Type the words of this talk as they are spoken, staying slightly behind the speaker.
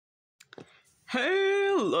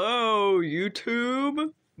Hello,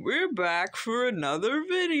 YouTube! We're back for another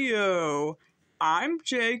video! I'm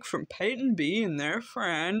Jake from Peyton B and their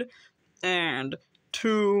friend, and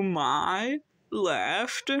to my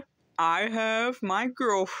left, I have my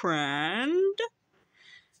girlfriend.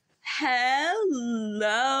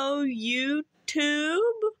 Hello, YouTube!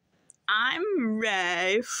 I'm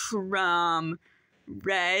Ray from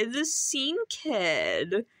Ray the Scene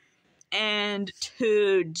Kid. And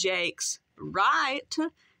to Jake's right,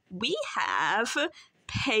 we have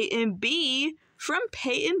Peyton B from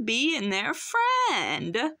Peyton B and their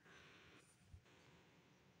friend.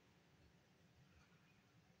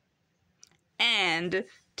 And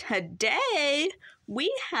today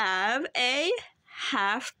we have a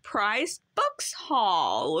half-price books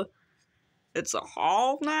haul. It's a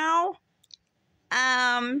haul now?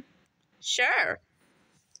 Sure.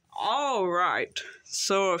 Alright,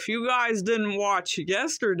 so if you guys didn't watch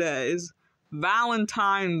yesterday's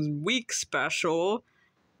Valentine's week special,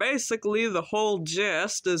 basically the whole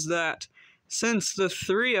gist is that since the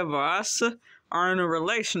three of us are in a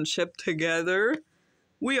relationship together,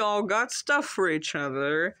 we all got stuff for each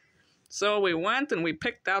other. So we went and we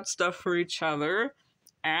picked out stuff for each other,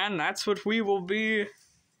 and that's what we will be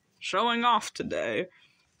showing off today.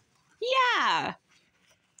 Yeah!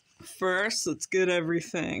 First, let's get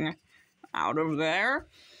everything out of there,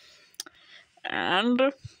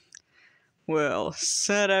 and we'll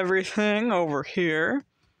set everything over here.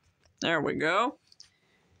 There we go.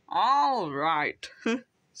 Alright,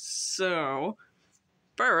 so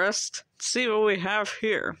first, let's see what we have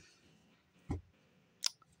here.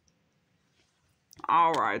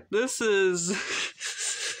 Alright, this is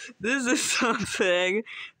something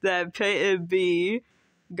that Peyton B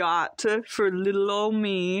got for little old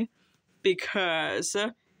me because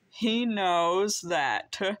he knows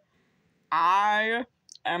that I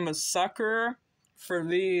am a sucker for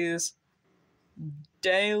these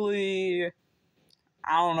daily,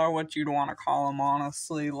 I don't know what you'd want to call them,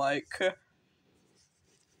 honestly, like,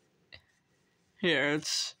 here,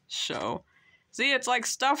 it's show. See, it's like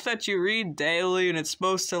stuff that you read daily and it's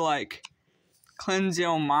supposed to, like, cleanse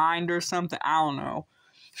your mind or something, I don't know.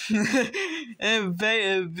 And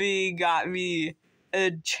Baby got me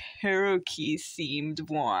a Cherokee-themed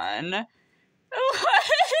one. What?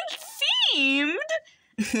 Themed?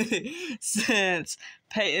 Since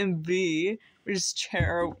Peyton B is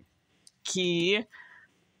Cherokee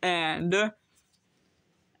and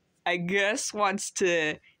I guess wants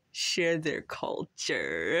to share their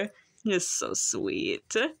culture. It's so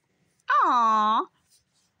sweet. Aww.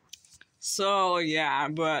 So, yeah,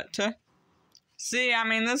 but see, I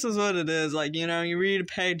mean, this is what it is. Like, you know, you read a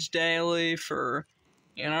page daily for,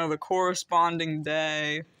 you know, the corresponding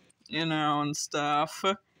day, you know, and stuff.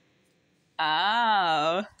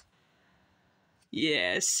 Oh.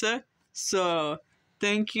 Yes. So,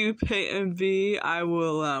 thank you, Peyton B. I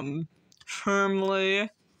will, firmly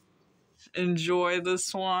enjoy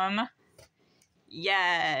this one.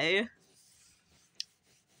 Yay.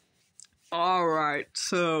 Alright,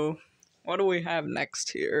 so, what do we have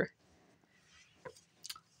next here?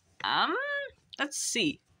 Let's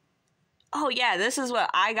see. Oh yeah, this is what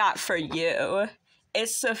I got for you.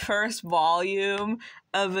 It's the first volume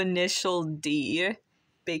of Initial D,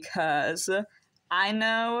 because I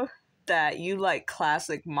know that you like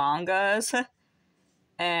classic mangas,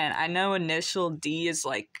 and I know Initial D is,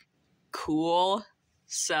 like, cool,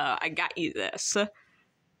 so I got you this.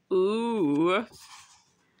 Ooh.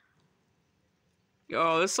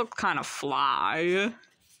 Yo, this looks kind of fly.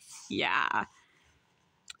 Yeah.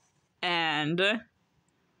 And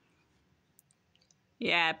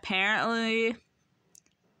yeah, apparently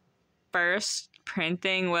first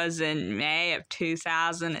printing was in May of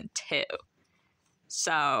 2002.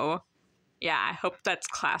 So, yeah, I hope that's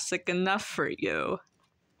classic enough for you.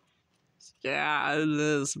 Yeah, it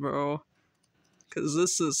is, bro. 'Cause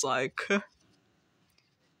this is like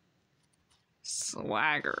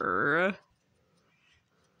swagger.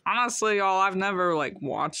 Honestly, y'all, I've never, like,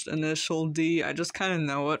 watched Initial D. I just kind of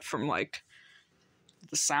know it from, like,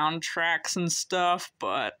 the soundtracks and stuff,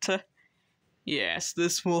 but yes,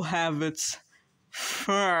 this will have its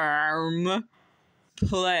firm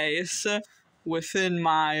place within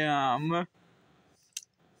my,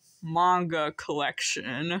 manga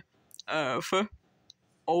collection of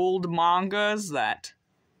old mangas that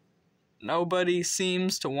nobody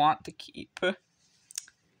seems to want to keep.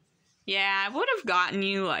 Yeah, I would have gotten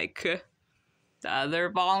you, like, the other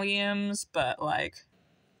volumes, but, like,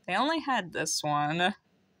 they only had this one.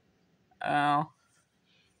 Oh.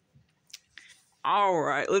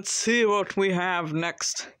 Alright, let's see what we have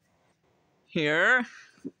next here.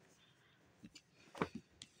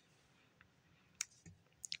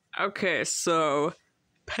 Okay, so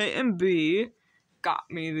Peyton B got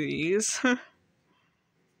me these.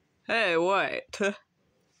 Hey, wait.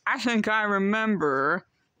 I think I remember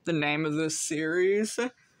the name of this series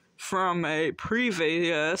from a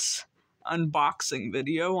previous unboxing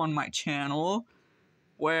video on my channel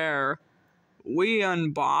where we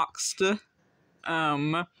unboxed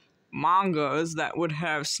mangas that would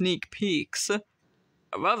have sneak peeks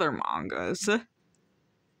of other mangas.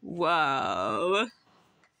 Well,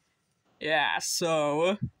 yeah,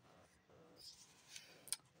 so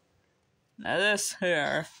now this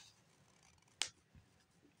here.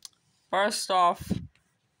 First off,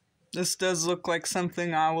 this does look like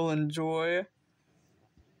something I will enjoy.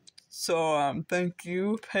 So, thank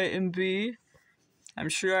you, Peyton B. I'm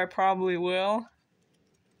sure I probably will.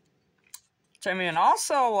 I mean,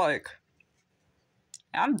 also, like,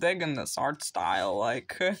 I'm digging this art style,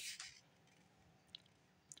 like,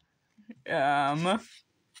 I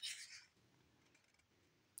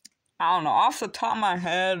don't know, off the top of my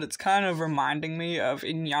head, it's kind of reminding me of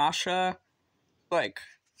Inuyasha, like,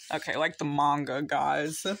 okay, like the manga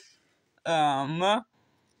guys, but,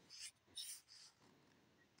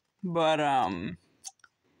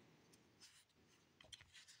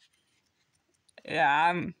 yeah,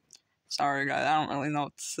 I'm sorry, guys, I don't really know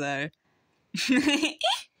what to say.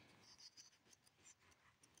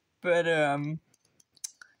 But,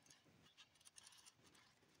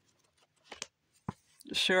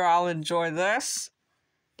 sure, I'll enjoy this.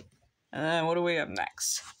 And then what do we have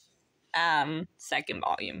next? Second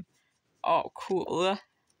volume. Oh, cool.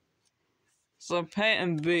 So,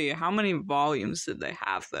 Peyton B, how many volumes did they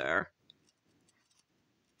have there?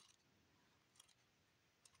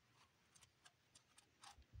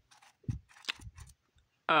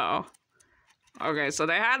 Oh. Okay, so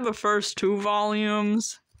they had the first 2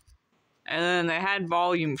 volumes, and then they had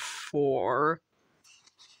volume 4.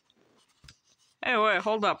 Hey, wait,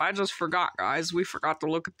 hold up, I just forgot, guys. We forgot to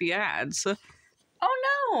look at the ads. Oh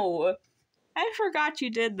no! I forgot you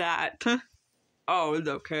did that. Oh, it's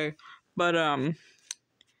okay. But, I mean,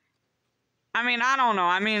 I don't know,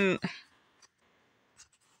 I mean...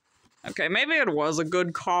 Okay, maybe it was a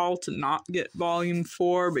good call to not get volume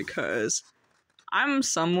 4, because I'm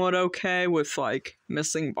somewhat okay with, like,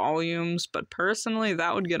 missing volumes, but personally,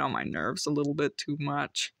 that would get on my nerves a little bit too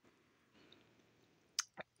much.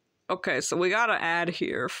 Okay, so we got an ad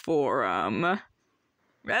here for,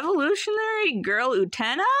 Revolutionary Girl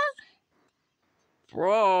Utena?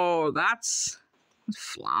 Bro, that's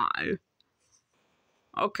fly.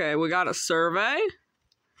 Okay, we got a survey.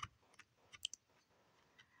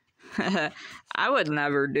 I would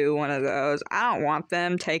never do one of those. I don't want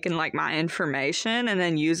them taking, like, my information and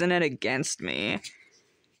then using it against me.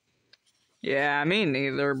 Yeah, me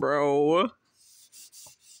neither, bro.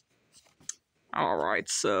 Alright,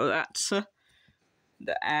 so that's the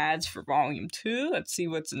ads for volume 2. Let's see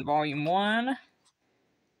what's in volume 1.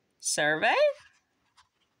 Survey?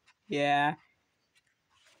 Yeah.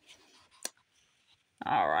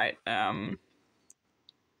 Alright,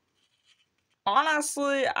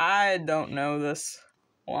 honestly, I don't know this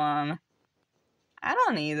one. I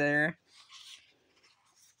don't either.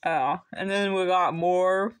 Oh, and then we got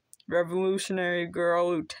more Revolutionary Girl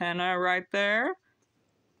Utena right there.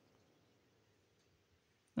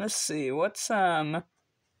 Let's see, what's, oh,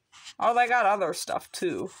 they got other stuff,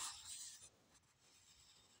 too.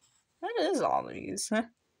 What is all these?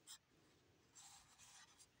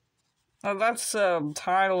 Oh, that's,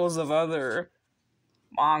 titles of other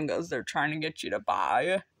mangas they're trying to get you to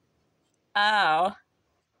buy. Oh.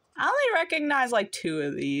 I only recognize, like, 2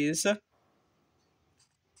 of these.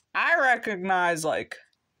 I recognize, like,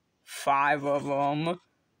 5 of them.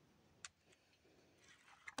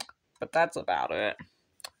 But that's about it.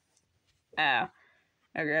 Oh.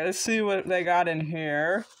 Okay, let's see what they got in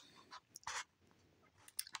here.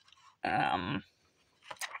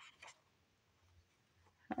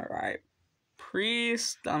 Alright.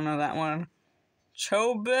 Priest, don't know that one.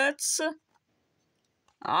 Chobits.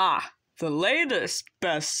 Ah, the latest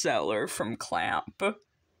bestseller from Clamp.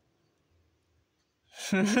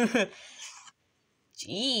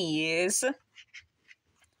 Jeez.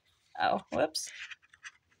 Oh, whoops.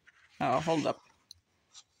 Oh, hold up.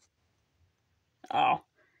 Oh.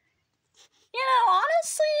 You know,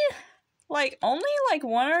 honestly, like, only, like,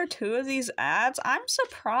 1 or 2 of these ads, I'm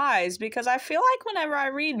surprised, because I feel like whenever I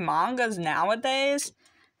read mangas nowadays,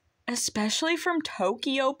 especially from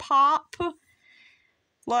Tokyo Pop,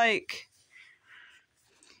 like,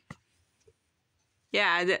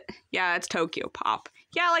 yeah, it's Tokyo Pop.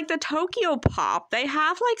 Yeah, like, the Tokyo Pop, they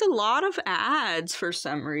have, like, a lot of ads for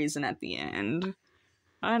some reason at the end.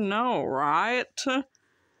 I know, right?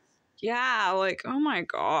 Yeah, like, oh my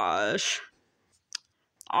gosh.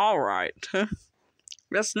 Alright.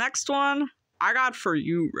 This next one, I got for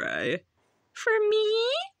you, Ray. For me?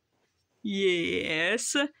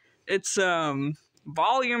 Yes. It's,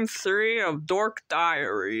 Volume 3 of Dork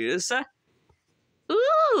Diaries.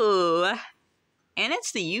 Ooh! And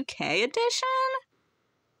it's the UK edition?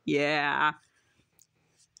 Yeah.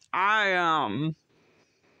 I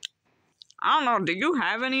don't know, do you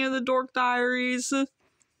have any of the Dork Diaries?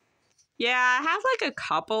 Yeah, I have, like, a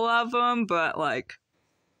couple of them, but, like,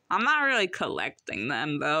 I'm not really collecting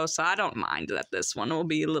them, though, so I don't mind that this one will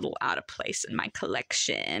be a little out of place in my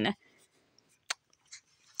collection.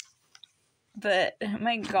 But, oh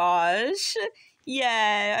my gosh.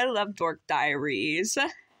 Yeah, I love Dork Diaries.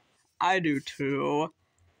 I do, too.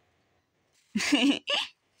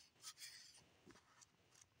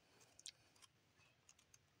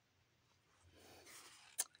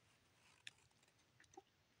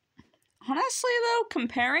 Honestly, though,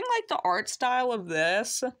 comparing, like, the art style of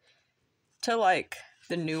this to, like,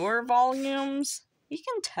 the newer volumes, you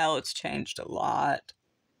can tell it's changed a lot.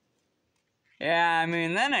 Yeah, I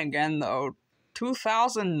mean, then again, though,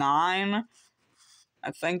 2009,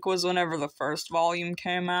 I think, was whenever the first volume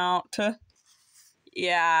came out.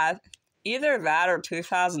 Yeah, either that or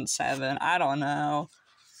 2007, I don't know.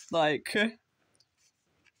 Like, yeah,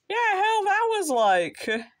 hell, that was, like,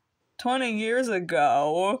 20 years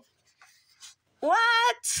ago.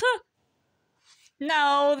 What?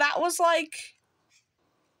 No, that was, like,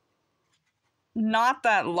 not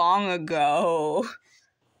that long ago.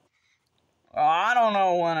 Well, I don't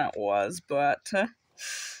know when it was, but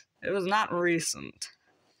it was not recent.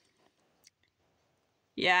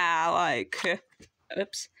 Yeah, like,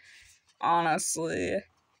 oops. Honestly,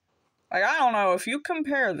 like, I don't know, if you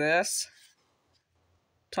compare this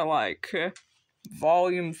to, like,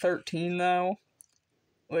 Volume 13, though,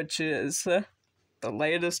 which is the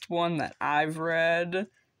latest one that I've read,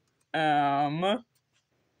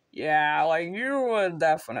 yeah, like, you would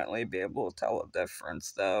definitely be able to tell a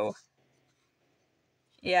difference, though.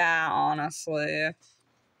 Yeah, honestly.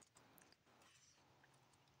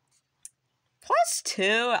 Plus,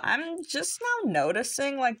 too, I'm just now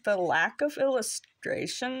noticing, like, the lack of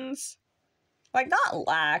illustrations. Like, not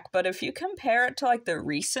lack, but if you compare it to, like, the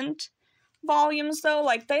recent volumes, though,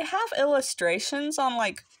 like, they have illustrations on,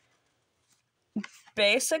 like,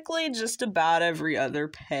 basically just about every other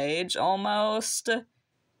page, almost.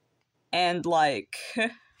 And, like,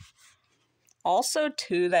 also,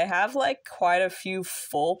 too, they have, like, quite a few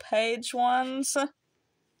full-page ones.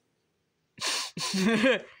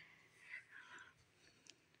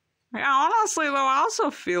 Yeah, honestly, though, I also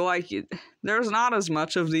feel like there's not as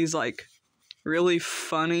much of these, like, really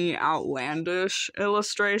funny, outlandish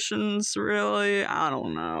illustrations, really. I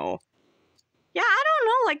don't know. Yeah, I don't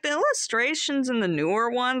know, like, the illustrations in the newer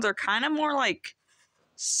ones are kind of more, like,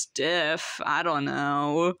 stiff. I don't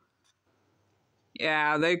know.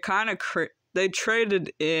 Yeah, they kind of they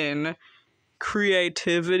traded in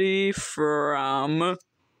creativity for,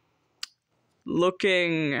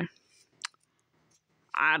 looking,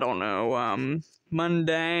 I don't know,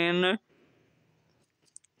 mundane.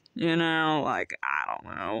 You know, like, I don't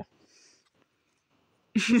know.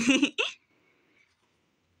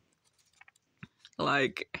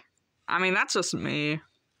 Like, I mean, that's just me.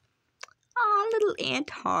 Aw, little ant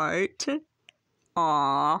heart.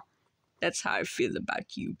 Aw, that's how I feel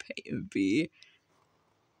about you, baby.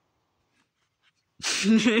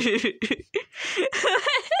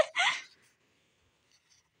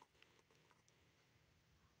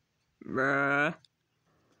 Bruh.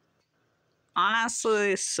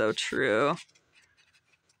 Honestly, it's so true.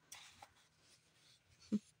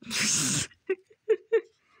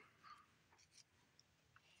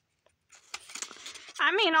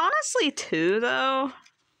 I mean, honestly, too, though.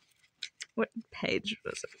 What page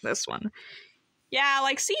was it? This one. Yeah,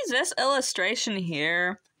 like, see this illustration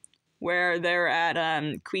here, where they're at,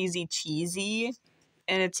 Queasy Cheesy,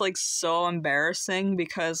 and it's, like, so embarrassing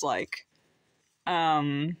because, like,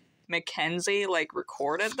 Mackenzie, like,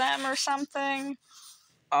 recorded them or something.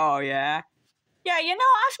 Oh, yeah. Yeah, you know,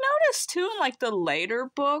 I've noticed, too, in, like, the later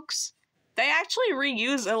books, they actually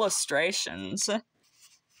reuse illustrations.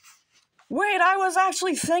 Wait, I was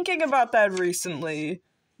actually thinking about that recently,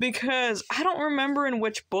 because I don't remember in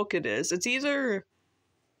which book it is. It's either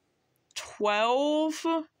 12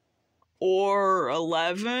 or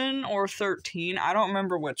 11 or 13. I don't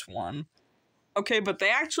remember which one. Okay, but they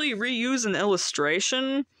actually reuse an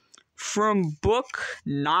illustration from book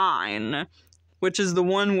 9, which is the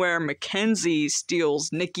one where Mackenzie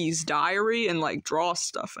steals Nikki's diary and, like, draws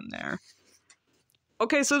stuff in there.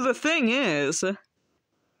 Okay, so the thing is,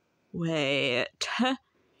 Wait.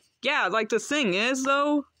 Yeah, like, the thing is,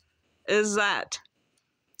 though, is that,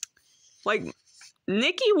 like,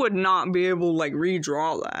 Nikki would not be able to, like,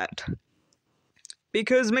 redraw that.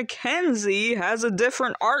 Because Mackenzie has a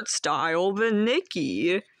different art style than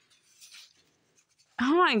Nikki.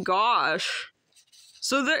 Oh my gosh.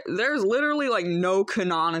 So there's literally, like, no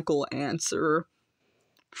canonical answer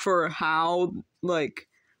for how, like,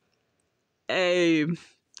 a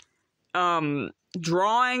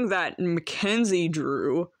drawing that Mackenzie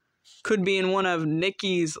drew could be in one of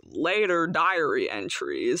Nikki's later diary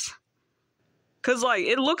entries. Cause, like,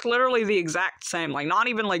 it looked literally the exact same, like, not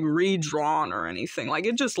even, like, redrawn or anything, like,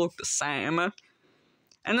 it just looked the same.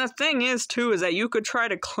 And the thing is, too, is that you could try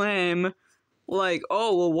to claim, like,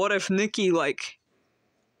 oh, well, what if Nikki, like,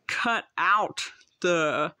 cut out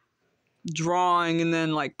the drawing and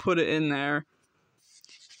then, like, put it in there?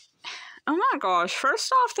 Oh my gosh,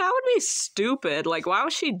 first off, that would be stupid. Like, why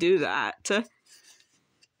would she do that?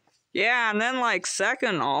 Yeah, and then, like,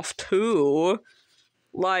 second off, too,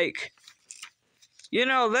 like, you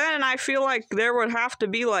know, then I feel like there would have to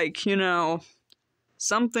be, like, you know,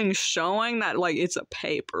 something showing that, like, it's a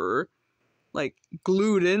paper, like,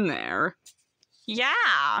 glued in there.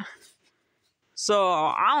 Yeah. So,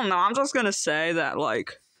 I don't know, I'm just gonna say that,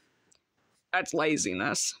 like, that's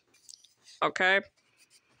laziness. Okay?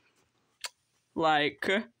 Like,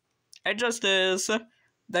 it just is.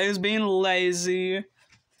 They's being lazy.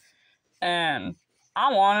 And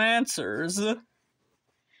I want answers.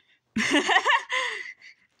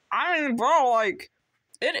 I mean, bro, like,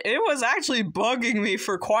 it was actually bugging me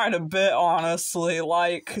for quite a bit, honestly.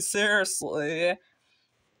 Like, seriously.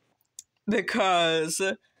 Because,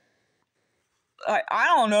 I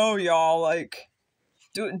don't know, y'all, like,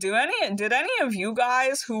 did any of you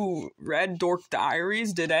guys who read Dork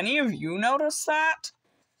Diaries, did any of you notice that?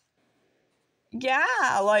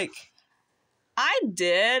 Yeah, like, I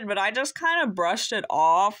did, but I just kind of brushed it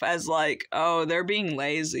off as, like, oh, they're being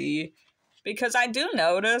lazy. Because I do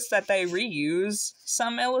notice that they reuse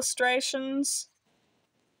some illustrations.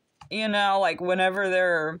 You know, like, whenever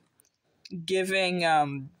they're giving,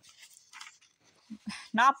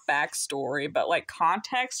 not backstory, but, like,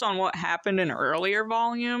 context on what happened in earlier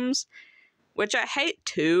volumes. Which I hate,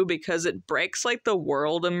 too, because it breaks, like, the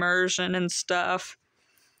world immersion and stuff.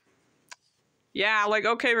 Yeah, like,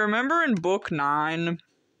 okay, remember in book 9,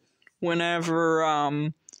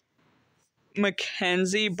 whenever,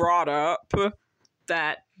 Mackenzie brought up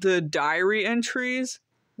that the diary entries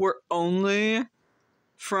were only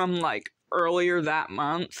from, like, earlier that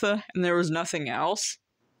month, and there was nothing else?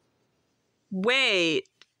 Wait,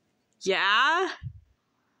 yeah?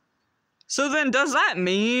 So then does that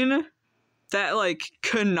mean that, like,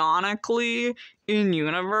 canonically, in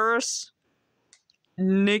universe,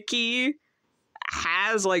 Nikki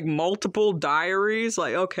has, like, multiple diaries?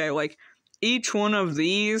 Like, okay, like, each one of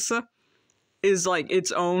these is, like,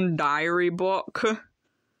 its own diary book?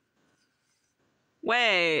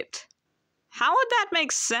 Wait, how would that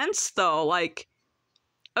make sense, though? Like,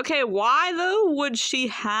 okay, why, though, would she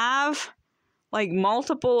have, like,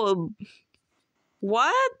 multiple...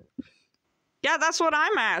 What? Yeah, that's what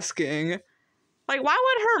I'm asking. Like, why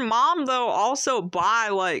would her mom, though, also buy,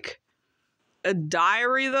 like, a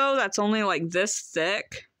diary, though, that's only, like, this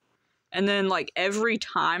thick? And then, like, every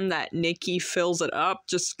time that Nikki fills it up,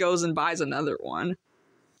 just goes and buys another one.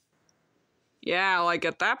 Yeah, like,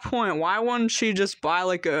 at that point, why wouldn't she just buy,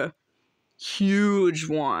 like, a huge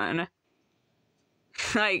one?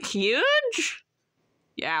 Like, huge?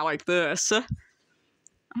 Yeah, like this. Oh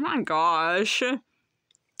my gosh.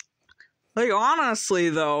 Like, honestly,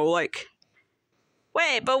 though, like...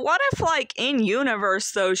 Wait, but what if, like, in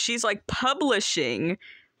universe, though, she's, like, publishing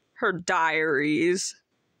her diaries?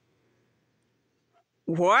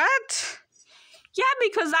 What? Yeah,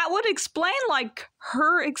 because that would explain, like,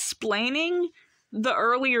 her explaining the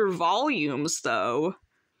earlier volumes, though.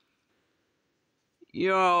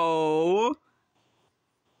 Yo.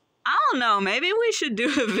 I don't know, maybe we should do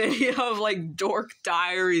a video of, like, Dork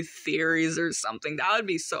Diary theories or something. That would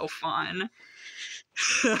be so fun.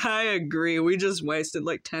 I agree, we just wasted,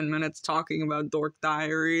 like, 10 minutes talking about Dork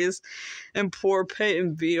Diaries. And poor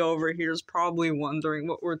Peyton B over here is probably wondering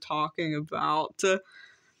what we're talking about.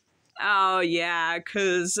 Oh, yeah,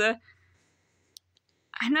 because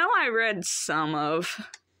I know I read some of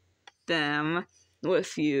them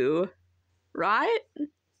with you, right?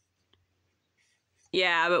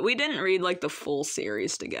 Yeah, but we didn't read, like, the full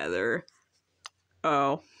series together.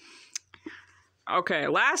 Oh. Okay,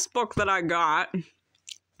 last book that I got.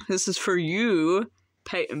 This is for you,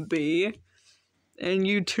 Peyton B. And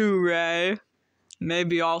you too, Ray.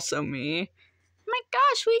 Maybe also me.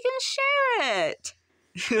 gosh, we can share it.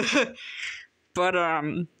 But,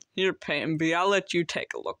 here, Peyton B, I'll let you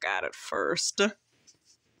take a look at it first.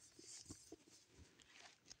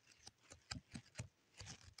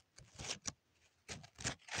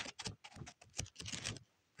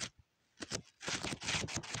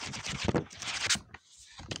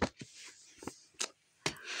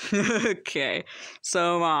 Okay,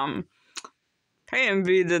 so, Peyton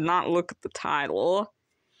B did not look at the title.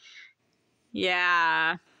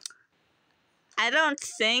 Yeah. I don't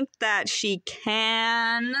think that she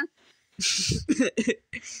can.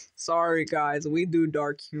 Sorry, guys, we do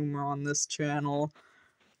dark humor on this channel.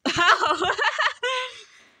 But,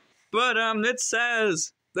 it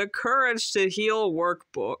says, The Courage to Heal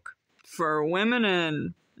Workbook for women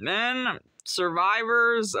and men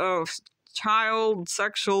survivors of child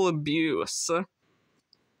sexual abuse.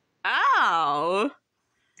 Oh.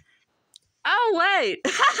 Oh, wait.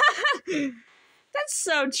 That's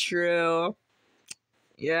so true.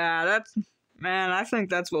 Yeah, man, I think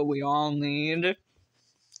that's what we all need.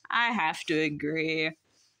 I have to agree.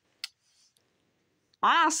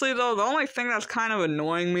 Honestly, though, the only thing that's kind of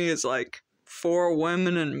annoying me is, like, for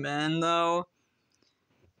women and men, though.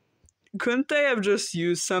 Couldn't they have just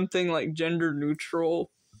used something, like, gender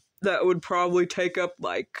neutral that would probably take up,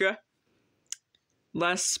 like,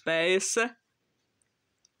 less space? I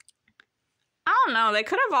don't know, they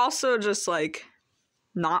could have also just, like,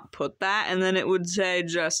 not put that, and then it would say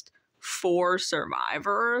just for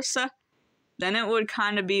survivors. Then it would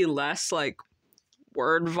kind of be less, like,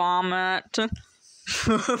 word vomit.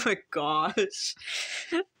 Oh my gosh.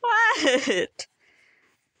 What?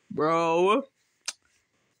 Bro.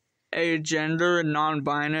 Agender and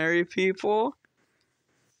non-binary people?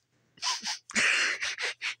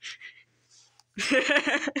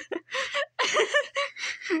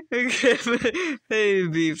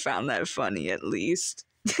 Maybe found that funny at least.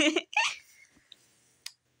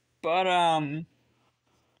 But,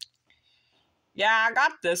 yeah, I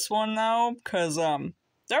got this one though, cause,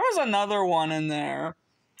 there was another one in there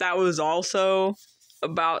that was also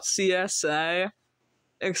about CSA,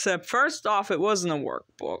 except first off, it wasn't a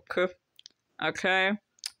workbook, okay?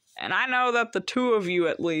 And I know that the two of you,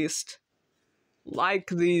 at least, like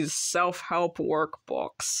these self-help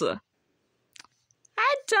workbooks.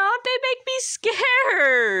 I don't, they make me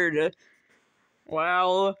scared!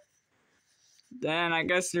 Well, then I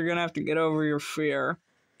guess you're gonna have to get over your fear.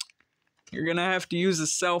 You're gonna have to use a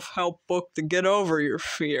self-help book to get over your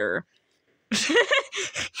fear.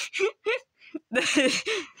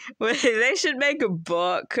 Wait, they should make a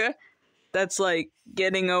book that's like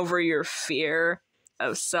getting over your fear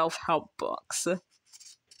of self-help books.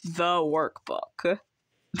 The workbook.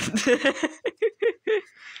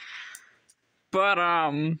 But,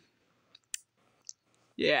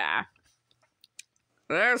 yeah.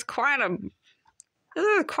 This is quite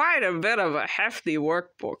a bit of a hefty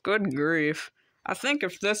workbook, good grief. I think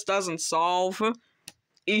if this doesn't solve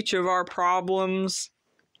each of our problems,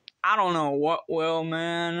 I don't know what will,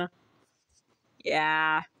 man.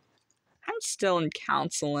 Yeah. I'm still in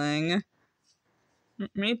counseling.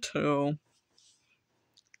 Me too.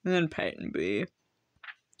 And then Peyton B.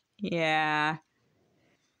 Yeah.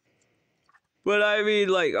 But I mean,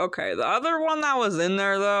 like, okay, the other one that was in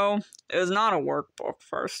there, though, is not a workbook,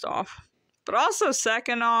 first off. But also,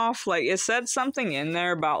 second off, like, it said something in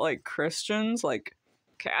there about, like, Christians, like,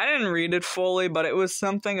 okay, I didn't read it fully, but it was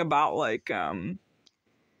something about, like,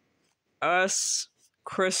 us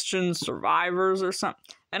Christian survivors or something.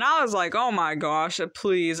 And I was like, oh my gosh,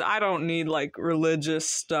 please, I don't need, like, religious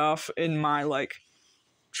stuff in my, like,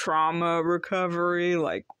 trauma recovery,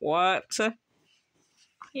 like, what?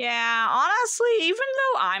 Yeah, honestly, even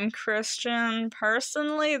though I'm Christian,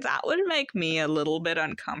 personally, that would make me a little bit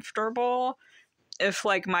uncomfortable if,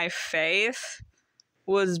 like, my faith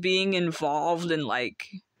was being involved in, like,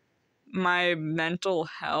 my mental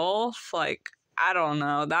health. Like, I don't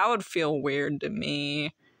know, that would feel weird to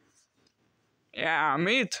me. Yeah,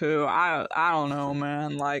 me too. I don't know,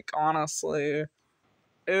 man. Like, honestly,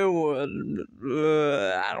 it would,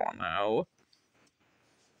 I don't know.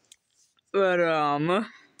 But,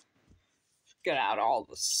 get out all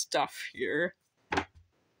the stuff here.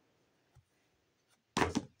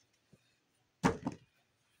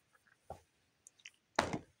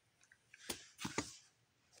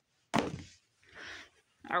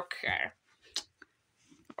 Okay.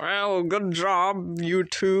 Well, good job, you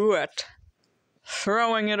two, at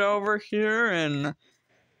throwing it over here in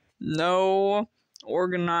no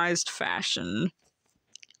organized fashion.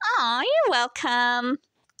 Aw, you're welcome.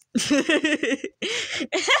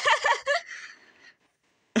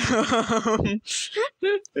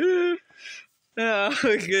 Oh,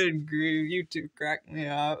 good grief, you two crack me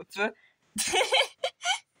up.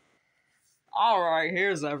 Alright,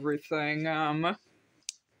 here's everything.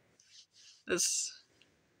 This...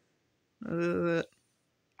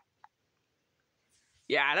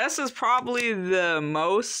 yeah, this is probably the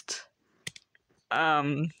most, I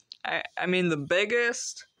mean the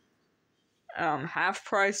biggest,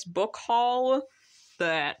 half-price book haul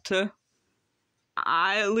that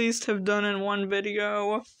I at least have done in one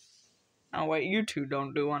video. Oh wait, you two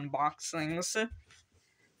don't do unboxings.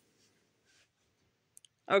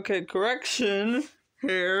 Okay, correction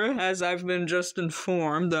here, as I've been just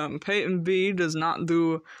informed, Peyton B does not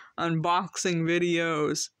do unboxing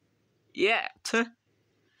videos yet.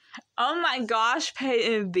 Oh my gosh,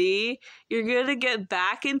 Peyton B, you're gonna get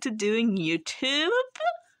back into doing YouTube?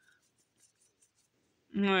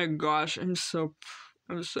 Oh my gosh, I'm so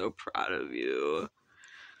proud of you.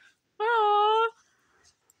 Aww.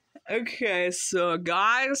 Okay, so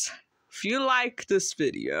guys, if you like this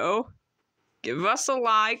video, give us a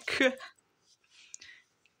like,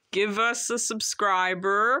 give us a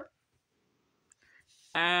subscriber,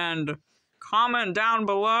 and comment down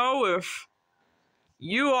below if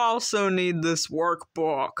you also need this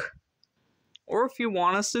workbook, or if you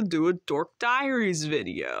want us to do a Dork Diaries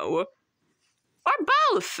video, or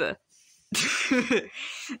both.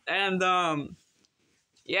 And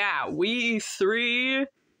yeah, we three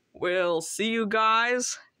will see you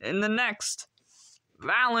guys in the next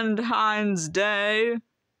Valentine's Day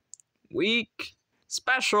week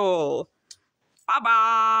special.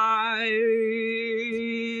 Bye-bye!